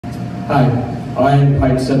Hi, I'm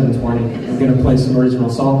Pype720. I'm going to play some original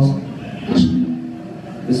songs.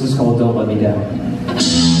 This is called Don't Let Me Down.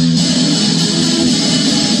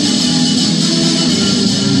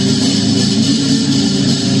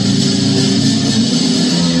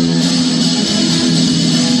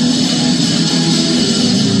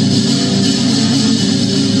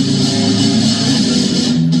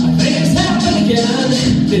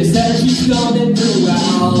 This energy's coming through,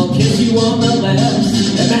 I'll kiss you on the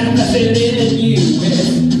lips and manifest it in you with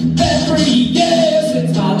every year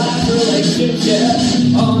since my last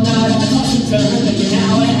relationship. All night I'll toss and turn, thinking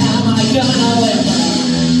how am I gonna live?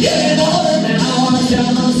 Getting older now, I'm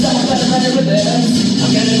telling myself that I'm ready for this.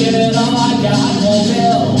 I'm gonna give it all I got,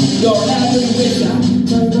 fulfill your every wish. I'm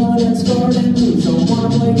turned on and scored and moved, so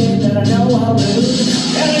wanna play a game that I know I'll lose.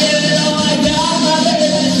 Gonna give it all I got, my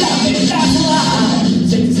baby, shot me, that's a lie.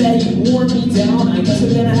 Say you wore me down, I guess I'm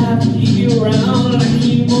gonna have to keep you around. I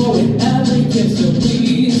need more with every kiss, so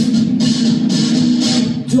please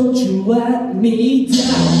don't you let me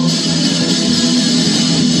down.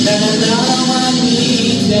 No, no, no, don't let me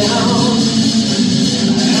down.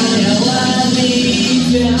 Don't let me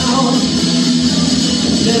down.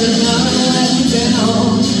 No, no, no, don't let me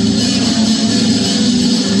down.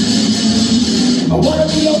 I wanna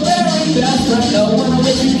be your very best friend. I wanna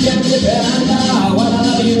wish you can be better. I wanna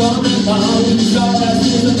love you all night long. We can start as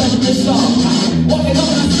soon as I done this song. Walking on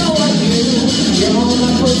a snow like you. You're all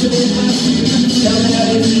my person in my shoes. Tell me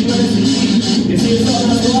how you see what I see. You see, so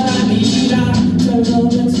that's what I need. I tell you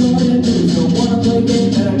that's what I do. Don't wanna play a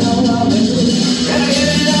game that I know I'll lose. Gotta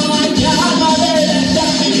get it all I got, my baby, that's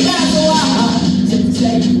got me, that's a lie. Since you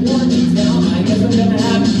say you want me down, I guess I'm gonna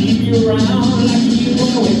have to keep you around. Like you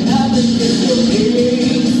were with everything to me.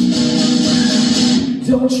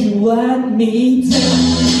 Don't you let me down.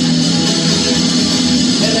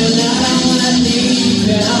 And don't let me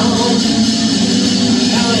down. Don't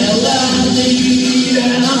you let me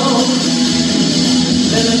down.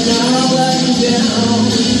 And don't let me down.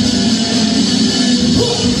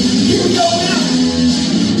 Here we go now.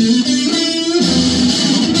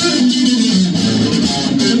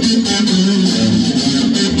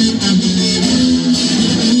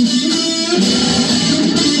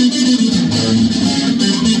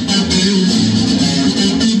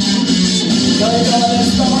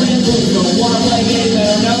 Don't wanna play games that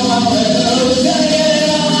I know I'll lose. Gotta get it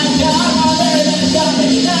all I got, my baby, that's got me,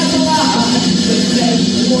 that's a lie. They say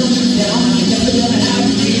you want me down, I guess I'm gonna have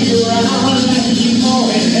to keep you around. I can keep more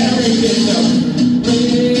in everything, so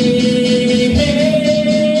please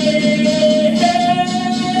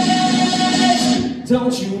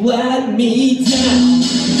don't you let me down.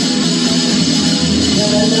 No,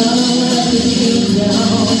 let me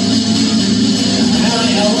down. How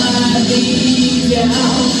you let me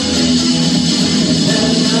down. Let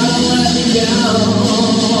me down.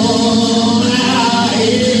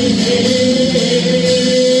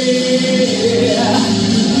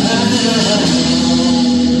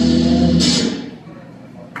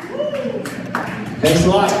 Thanks a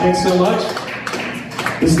lot. Thanks so much.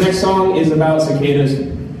 This next song is about cicadas.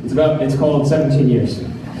 It's called 17 Years.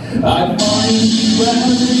 I find you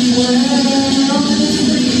everywhere on the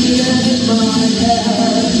street and in my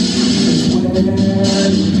head. It's where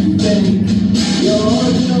you think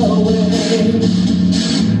you're going.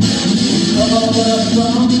 Up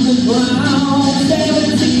from the ground,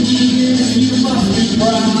 17 years, you must be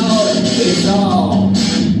proud. It's all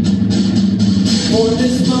for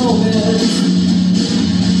this moment.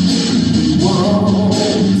 You won't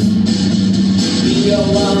be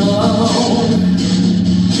alone.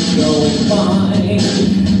 Go and find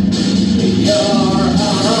your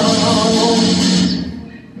home.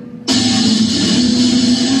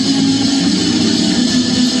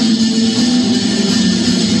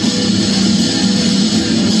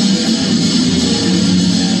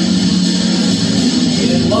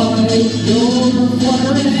 In life you're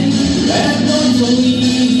fluttering and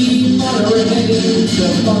noisily muttering to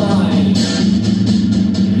find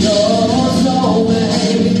your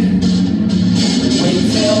soulmate. Wait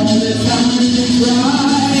till the time to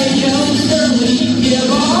try.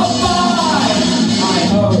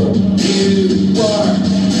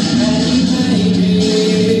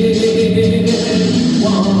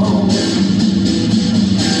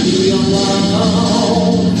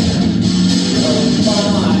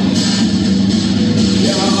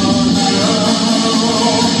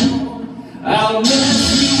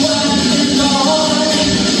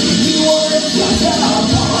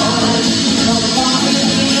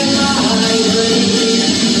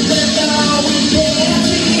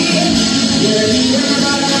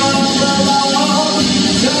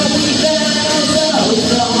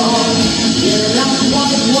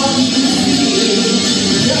 what you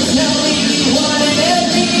see. Just tell me what it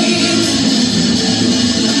means.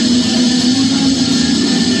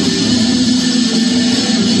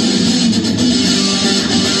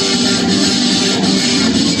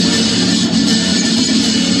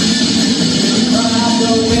 Cry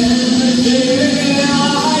the wind the day,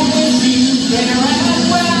 I wish you fair and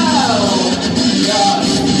well.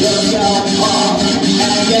 Just go off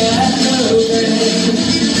and get moving.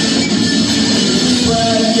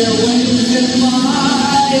 Spread your wings and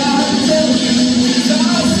fly until you reach the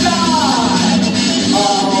sky.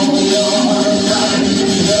 All your friends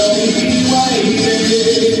will be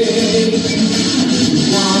waiting.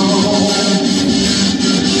 Won't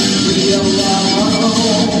be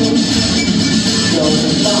alone. Don't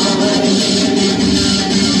find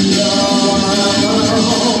your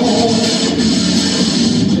own.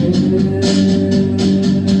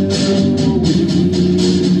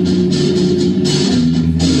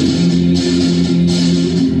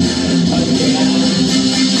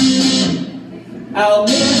 I'll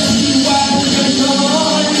miss you when you're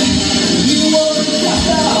gone. You were just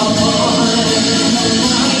a pawn.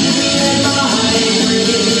 Remind me in my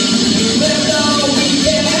dreams. Even though we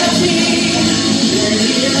can't see, you're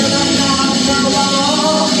here but not for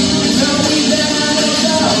long. So we better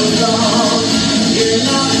go strong. You're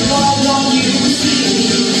not quite what you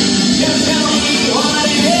see. Just tell me what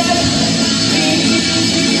it means.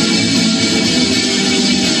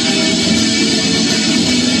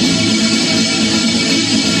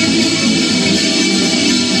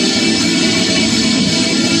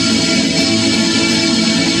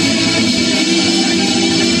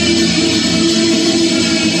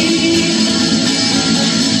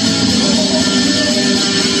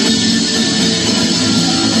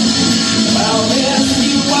 I'll miss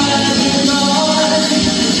you when you're gone.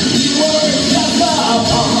 You were just a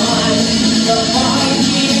pawn. Remind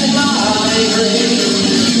me in my dreams.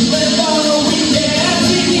 Even though we can't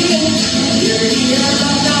see, you're here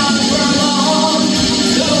but not for long.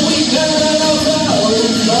 So we better go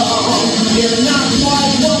strong. You're not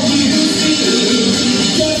quite what you see.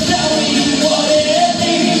 Just tell me what it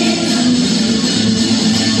means.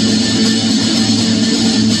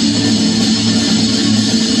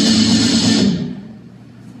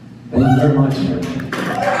 Thank you very much.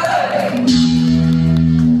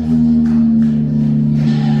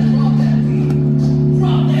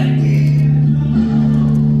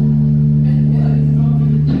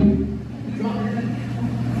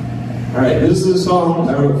 Alright, this is a song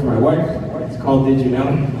I wrote for my wife. It's called Did You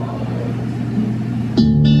Know?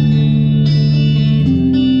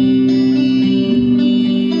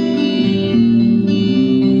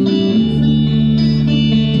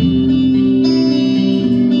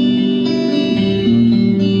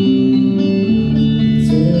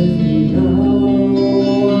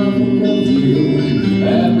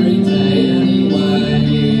 Every day anyway,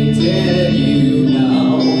 did you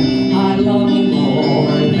know I love you more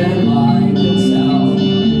than life itself?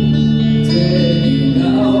 Did you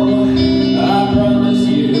know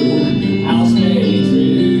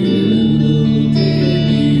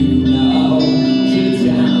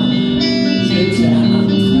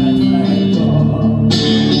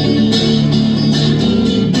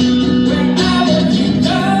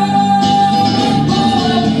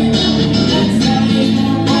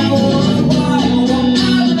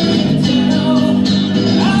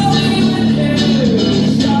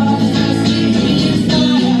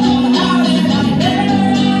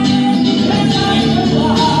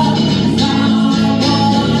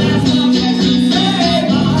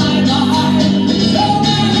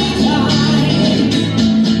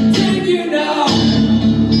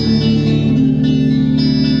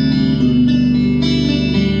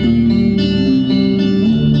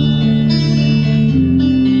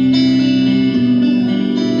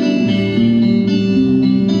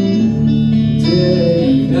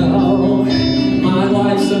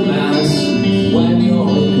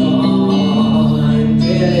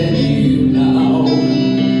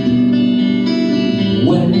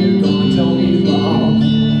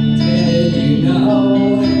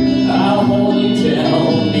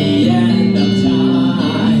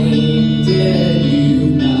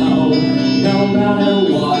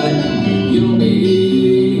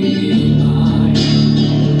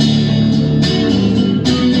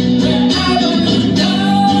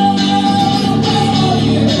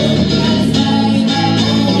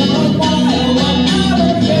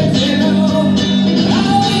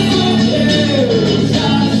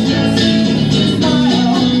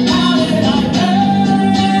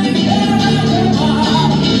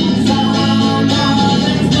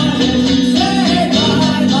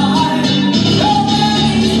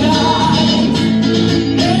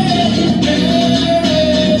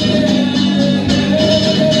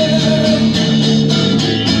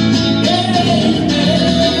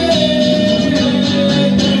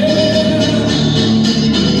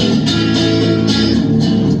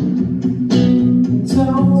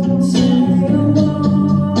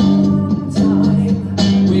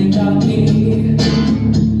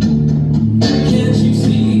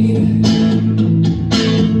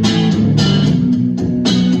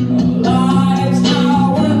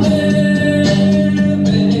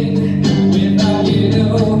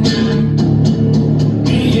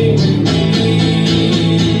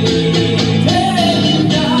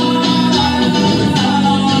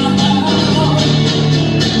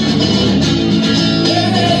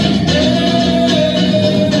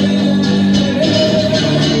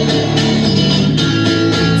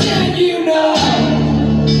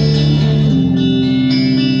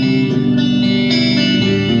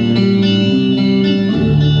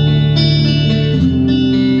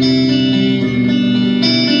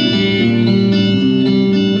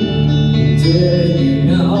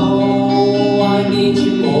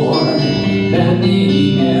and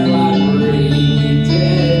the air I breathe.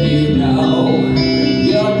 Did you know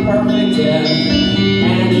you're perfect if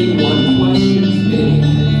anyone questions me?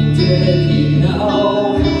 Did you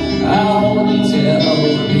know I'll hold you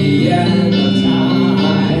till the end of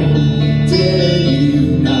time? Did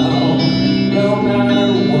you know no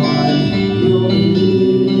matter what, you'll be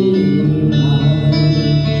mine?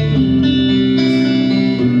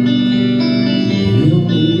 You'll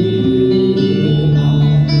be mine.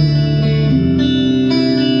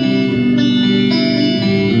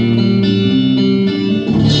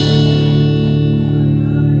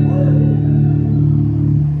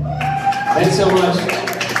 Thanks so much.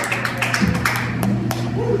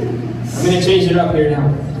 I'm going to change it up here now.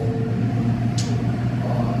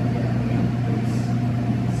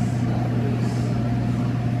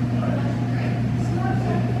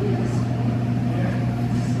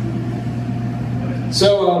 So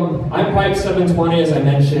I'm Pype720, as I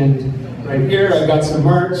mentioned right here. I've got some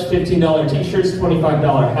merch, $15 t-shirts,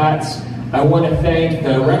 $25 hats. I want to thank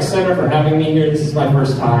the Rec Center for having me here. This is my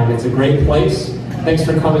first time. It's a great place. Thanks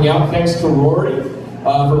for coming out. Thanks to Rory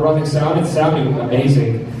for running sound. It's sounding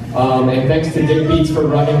amazing. And thanks to Dick Beats for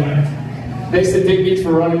running. Thanks to Dick Beats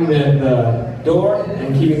for running the door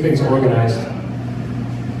and keeping things organized.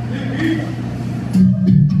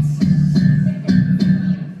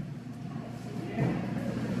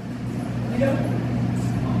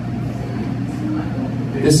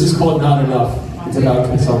 This is called Not Enough. It's about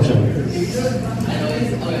consumption.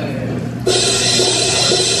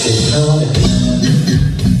 It's not enough.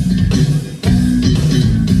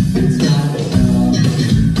 It's not enough.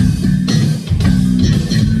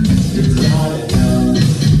 It's not enough.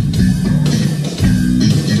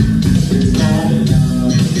 It's not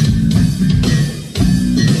enough.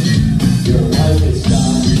 Your life is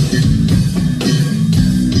done.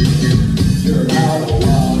 You're out of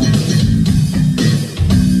luck.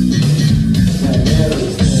 That air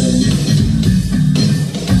is thin.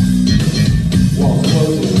 Walls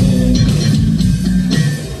closing in.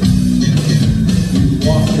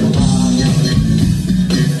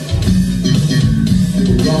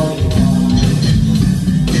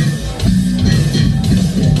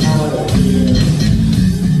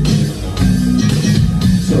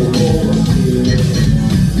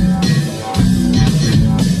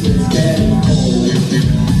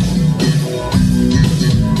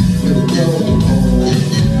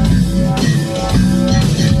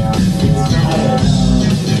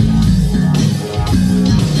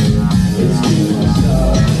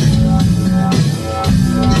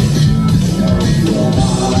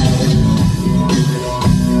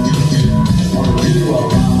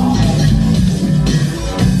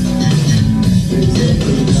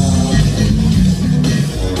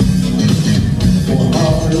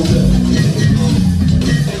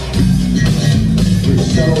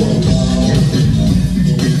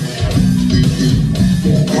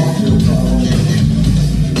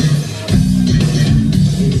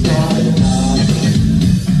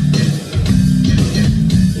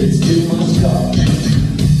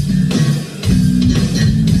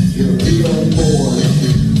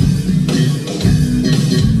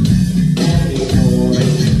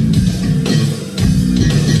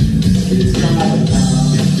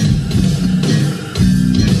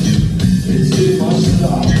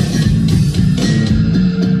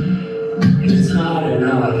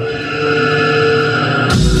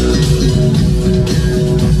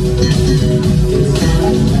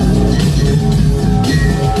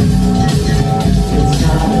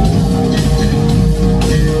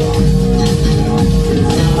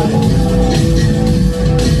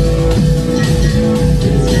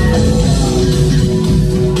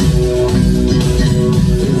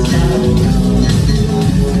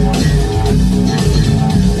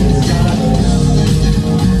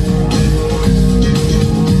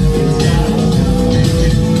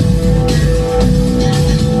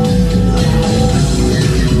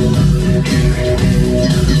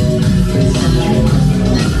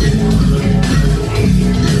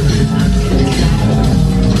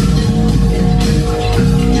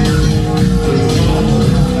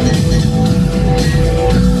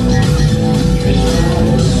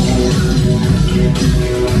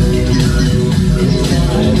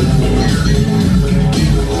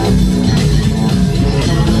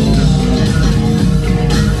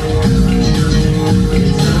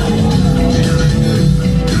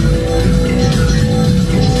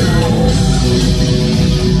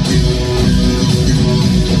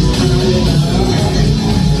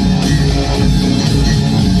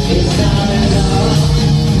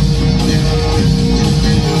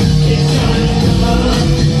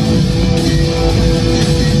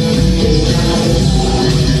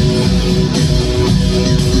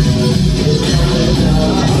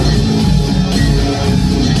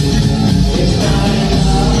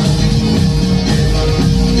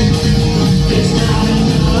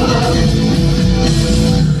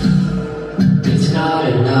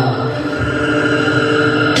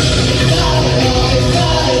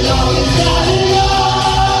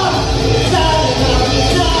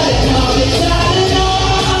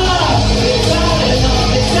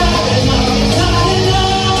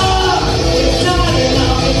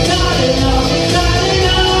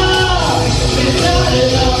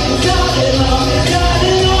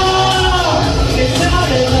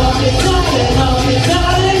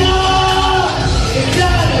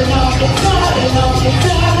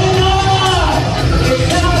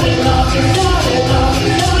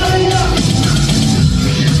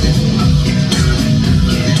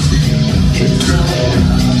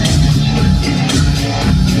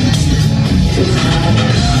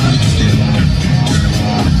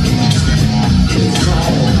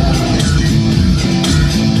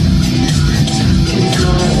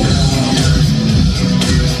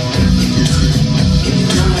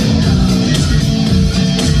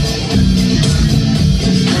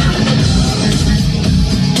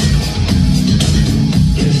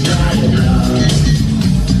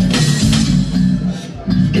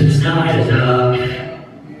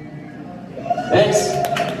 Thanks.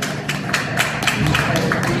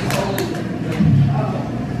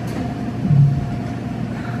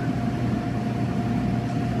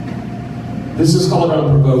 This is called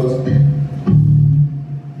Unprovoked.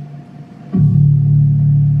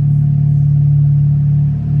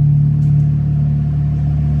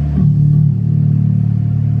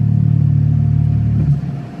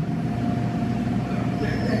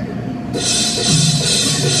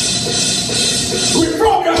 We're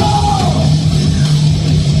from your home!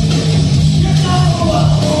 You're not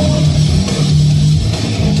alone!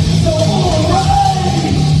 So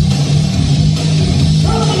alright!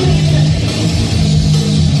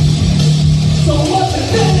 So what's the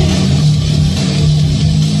thing?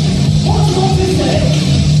 What's the one to say?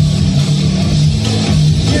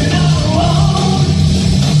 You're not alone!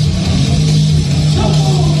 So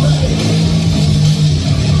alright!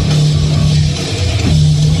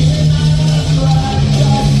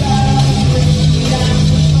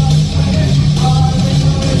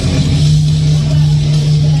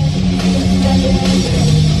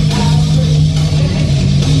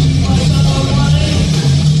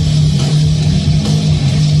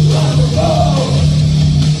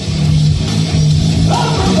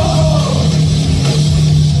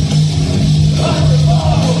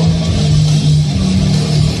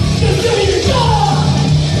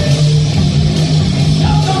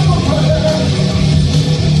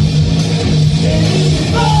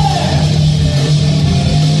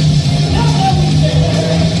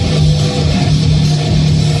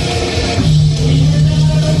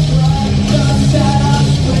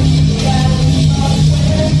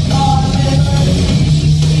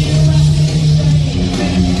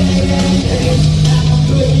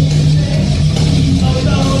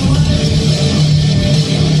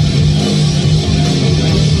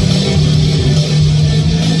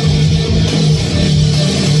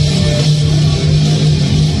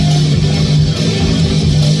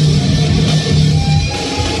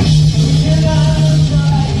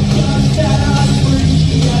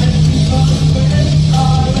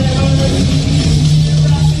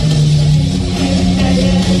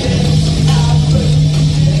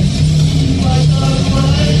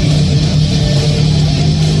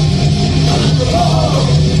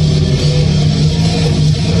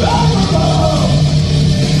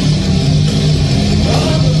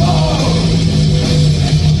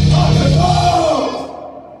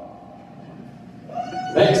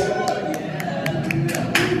 Thanks.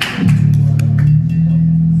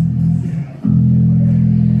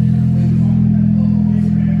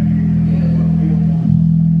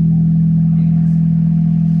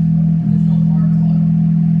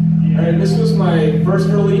 Alright, this was my first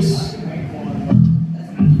release.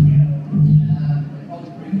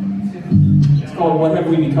 It's called What Have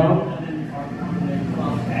We Become?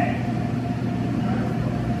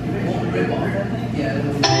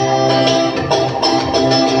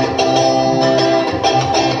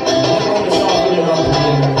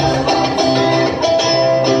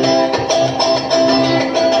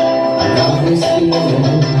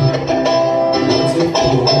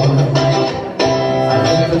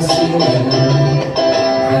 I feel so good.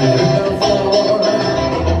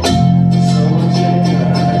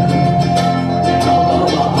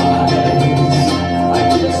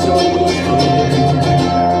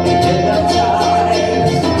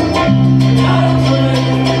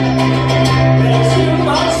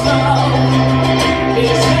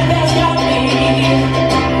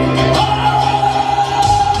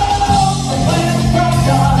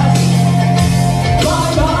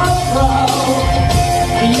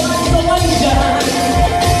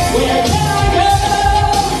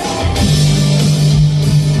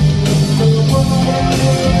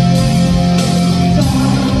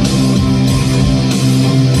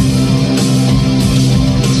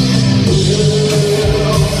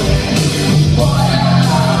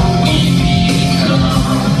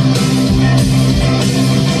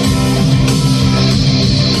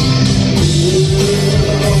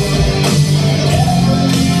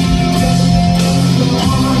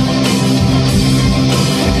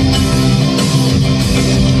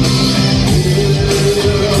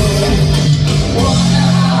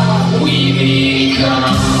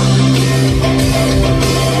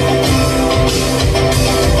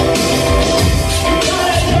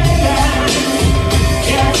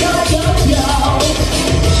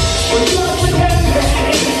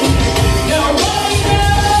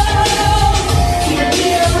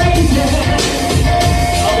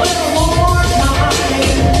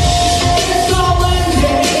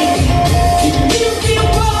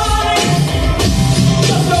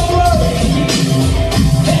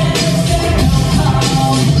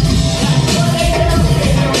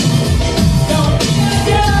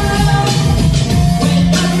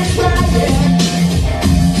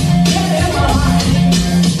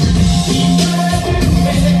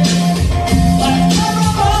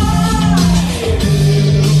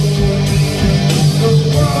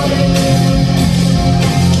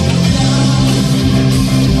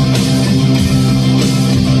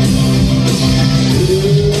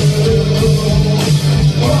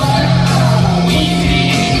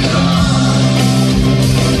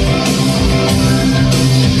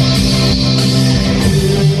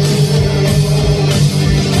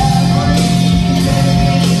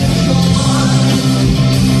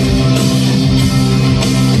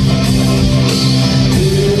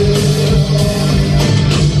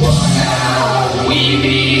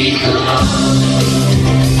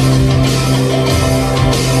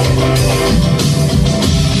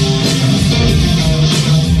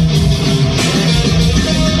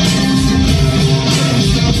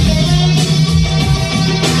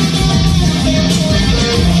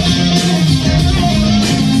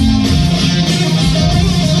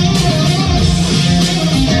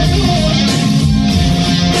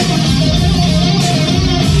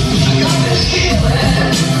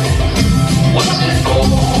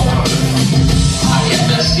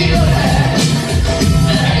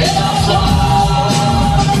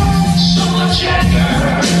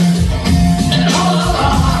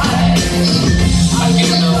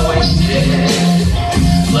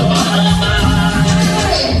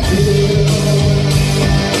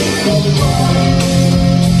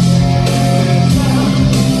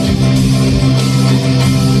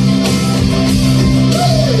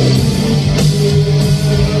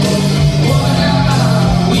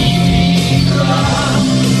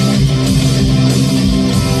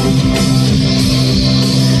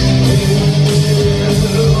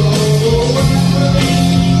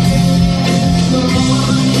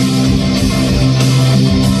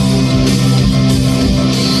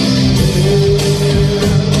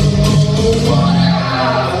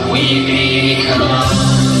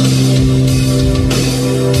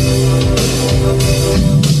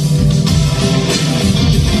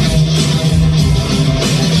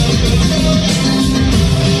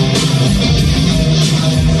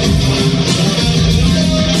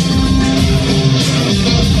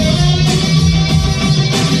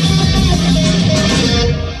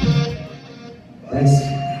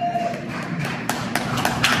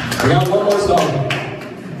 I got one more song.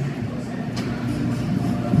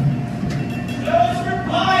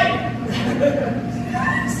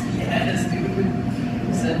 Yes, dude.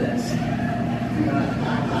 Who said that?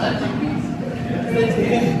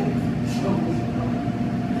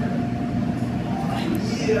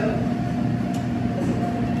 Yeah.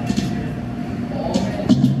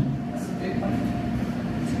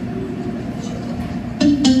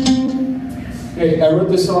 Hey, I wrote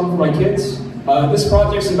this song for my kids. This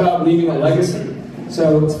project's about leaving a legacy,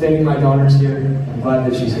 so it's thanking my daughter's here. I'm glad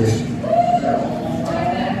that she's here.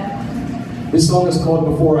 This song is called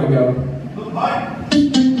Before I Go.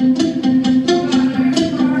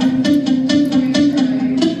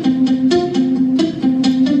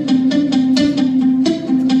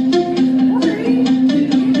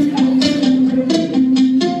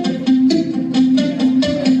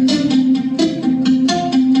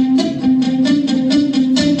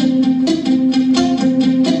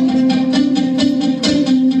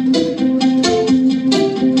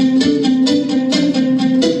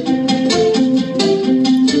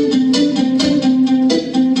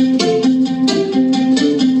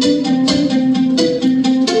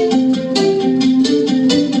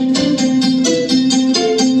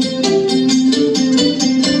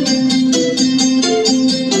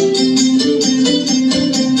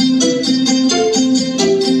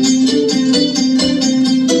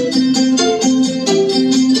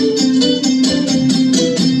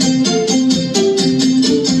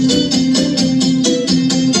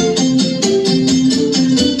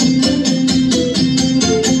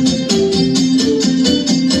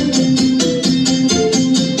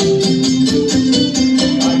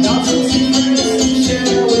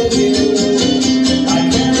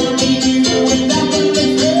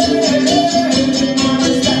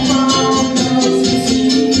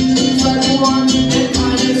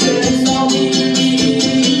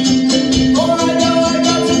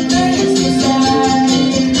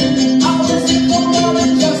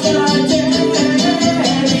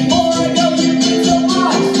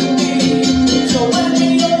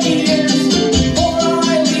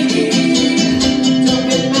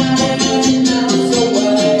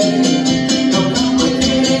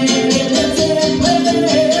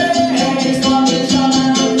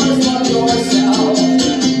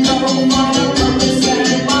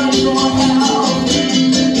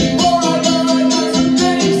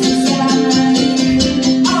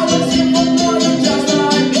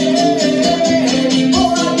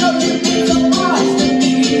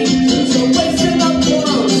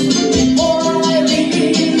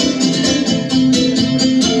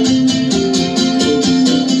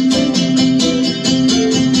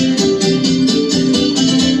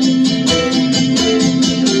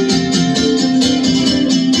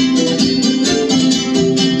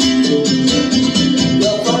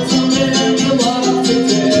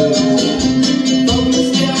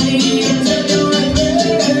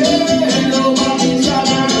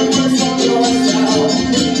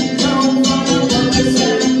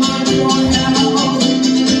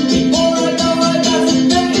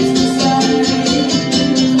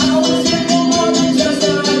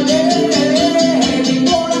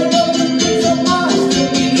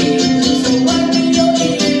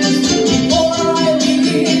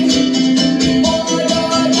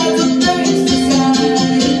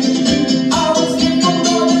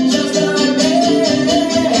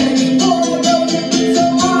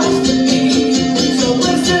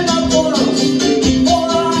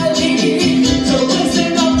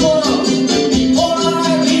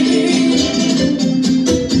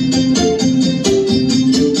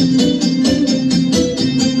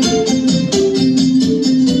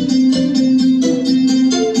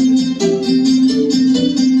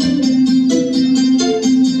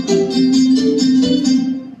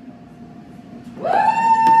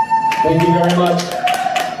 Thank you very much.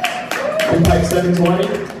 And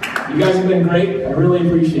Pype720, you guys have been great. I really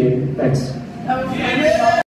appreciate it. Thanks.